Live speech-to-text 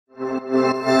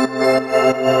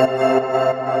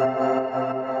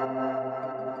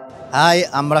Hi,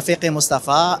 I'm Rafiqi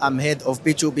Mustafa. I'm head of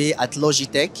B2B at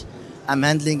Logitech. I'm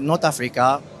handling North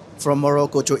Africa from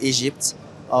Morocco to Egypt,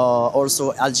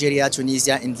 also Algeria,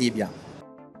 Tunisia, and Libya.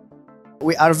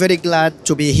 We are very glad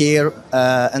to be here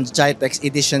in GITEX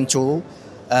Edition 2.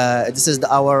 This is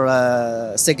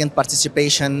our second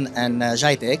participation in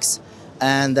GITEX.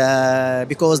 And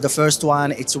because the first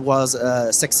one, it was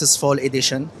a successful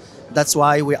edition. That's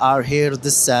why we are here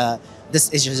this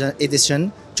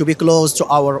edition to be close to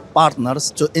our partners,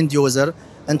 to end user,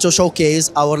 and to showcase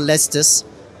our latest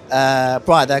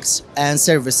products and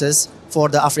services for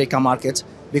the Africa market.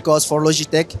 Because for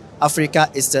Logitech,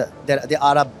 Africa is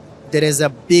there is a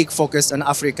big focus on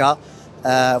Africa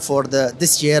for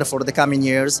this year, for the coming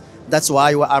years. That's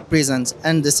why we are present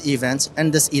in this event,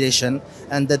 in this edition,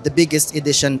 and the biggest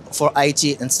edition for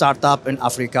IT and startup in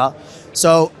Africa.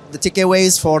 So the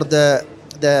takeaways for this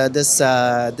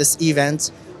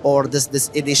event or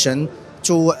this edition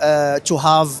to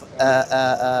have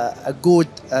a good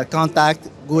contact,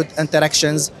 good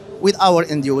interactions with our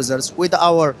end users, with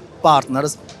our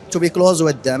partners, to be close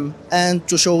with them and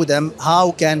to show them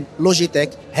how can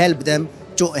Logitech help them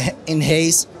to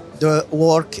enhance the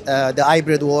work, the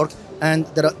hybrid work and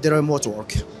the remote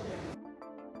work.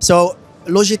 So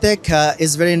Logitech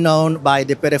is very known by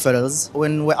the peripherals.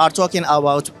 When we are talking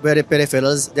about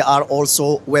peripherals, there are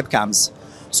also webcams.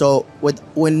 So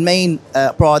when main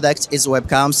product is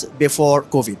webcams before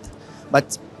COVID.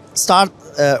 But start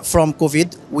from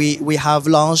COVID, we have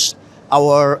launched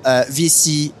our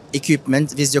VC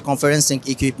equipment, video conferencing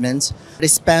equipment,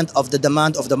 respond of the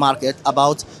demand of the market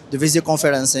about the video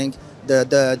conferencing,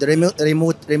 the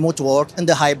remote work and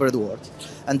the hybrid work.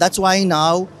 And that's why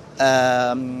now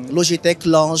Logitech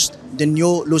launched the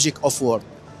new logic of work.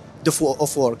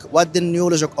 What the new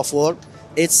logic of work?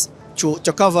 It's to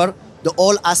cover the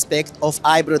all aspect of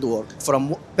hybrid work,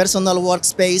 from personal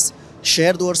workspace,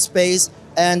 shared workspace,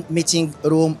 and meeting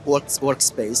room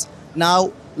workspace.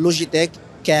 Now Logitech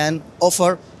can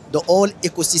offer the whole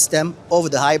ecosystem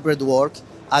of the hybrid work,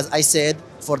 as I said,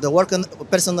 for the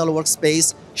personal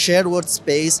workspace, shared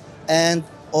workspace, and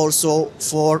also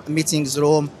for meetings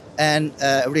room and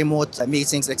remote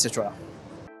meetings, etc.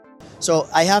 So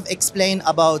I have explained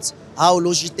about how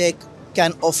Logitech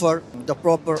can offer the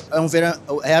proper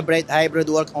hybrid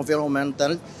work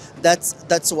environmental.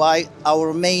 That's why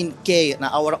our main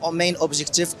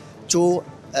objective to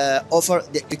offer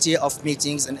the equity of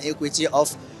meetings and equity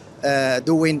of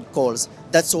doing calls.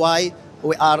 That's why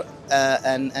we are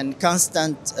in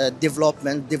constant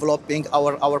developing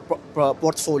our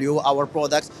portfolio, our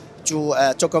product to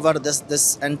cover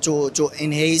this and to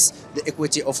enhance the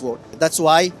equity of work. That's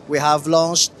why we have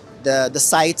launched the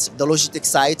site, the Logitech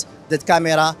site. That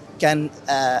camera can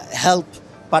help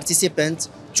participants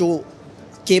to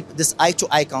keep this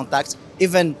eye-to-eye contact,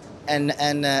 even in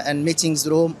meetings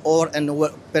room or in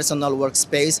personal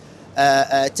workspace,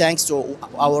 thanks to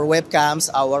our webcams,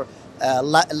 our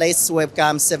latest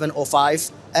webcam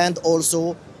 705, and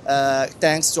also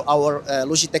thanks to our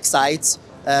Logitech sites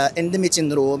in the meeting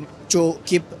room to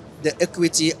keep the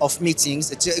equity of meetings,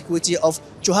 the equity of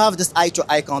to have this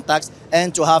eye-to-eye contact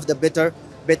and to have the better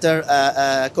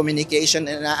communication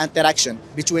and interaction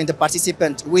between the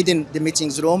participant within the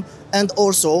meetings room and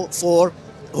also for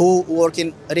who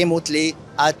working remotely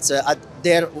at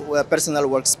their personal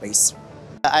workspace.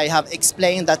 I have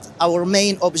explained that our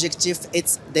main objective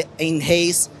is to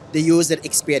enhance the user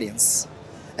experience.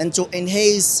 And to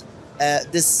enhance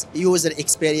this user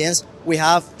experience, we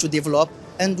have to develop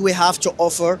and we have to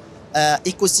offer an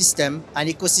ecosystem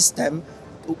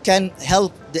who can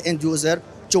help the end user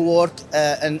to work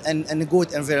in a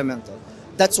good environmental.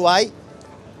 That's why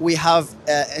we have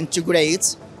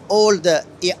integrated all the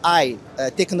AI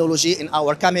technology in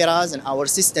our cameras and our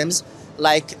systems,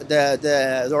 like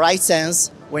the right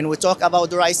sense. When we talk about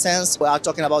the right sense, we are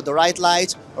talking about the right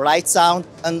light, right sound,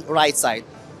 and right side.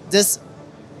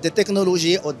 The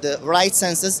technology or the right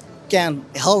senses can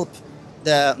help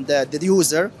the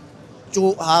user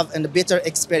to have a better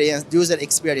experience, user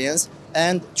experience,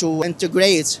 and to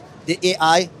integrate the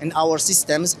AI in our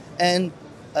systems, and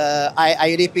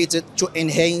I repeat it, to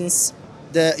enhance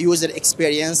the user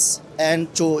experience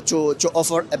and to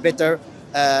offer a better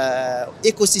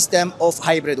ecosystem of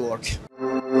hybrid work.